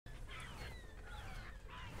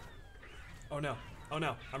Oh no. Oh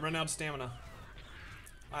no. I'm running out of stamina.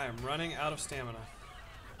 I am running out of stamina.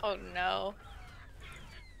 Oh no.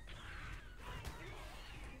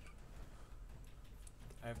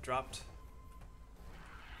 I have dropped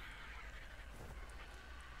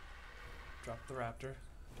the raptor.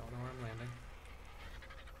 Don't know where I'm landing.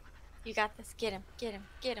 You got this. Get him. Get him.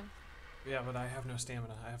 Get him. Yeah, but I have no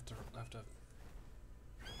stamina. I have to.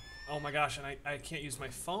 Oh my gosh, and I can't use my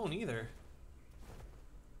phone either.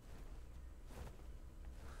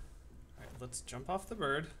 All right, let's jump off the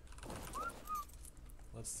bird.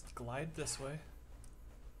 Let's glide this way.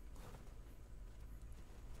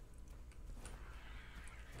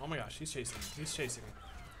 Oh my gosh, he's chasing me. He's chasing me.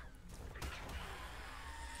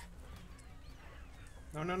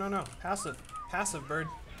 No, no, no, no. Passive. Passive, bird.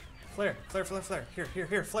 Flare. Flare, flare, flare. Here, here,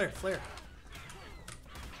 here. Flare, flare.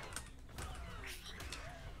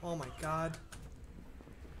 Oh my god.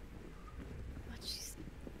 Oh, jeez.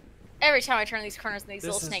 Every time I turn these corners and these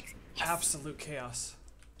little snakes. Yes. Absolute chaos.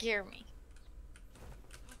 Scare me.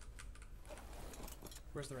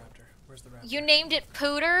 Where's the raptor? Where's the raptor? You named it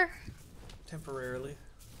Pooter? Temporarily.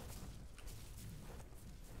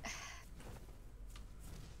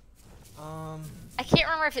 I can't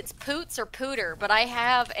remember if it's Poots or Pooter, but I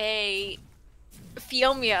have a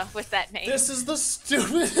Phiomia with that name. This is the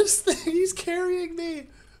stupidest thing. He's carrying me.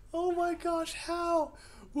 Oh my gosh, how?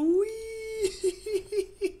 Wee.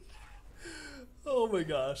 Oh my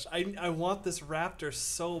gosh. I want this raptor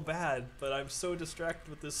so bad, but I'm so distracted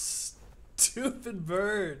with this stupid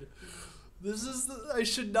bird. This is I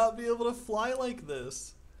should not be able to fly like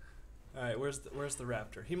this. All right, where's the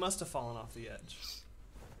raptor? He must have fallen off the edge.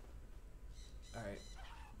 All right.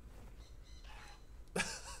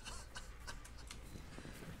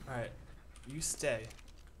 All right. You stay.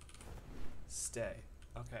 Stay.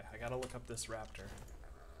 Okay, I gotta look up this raptor.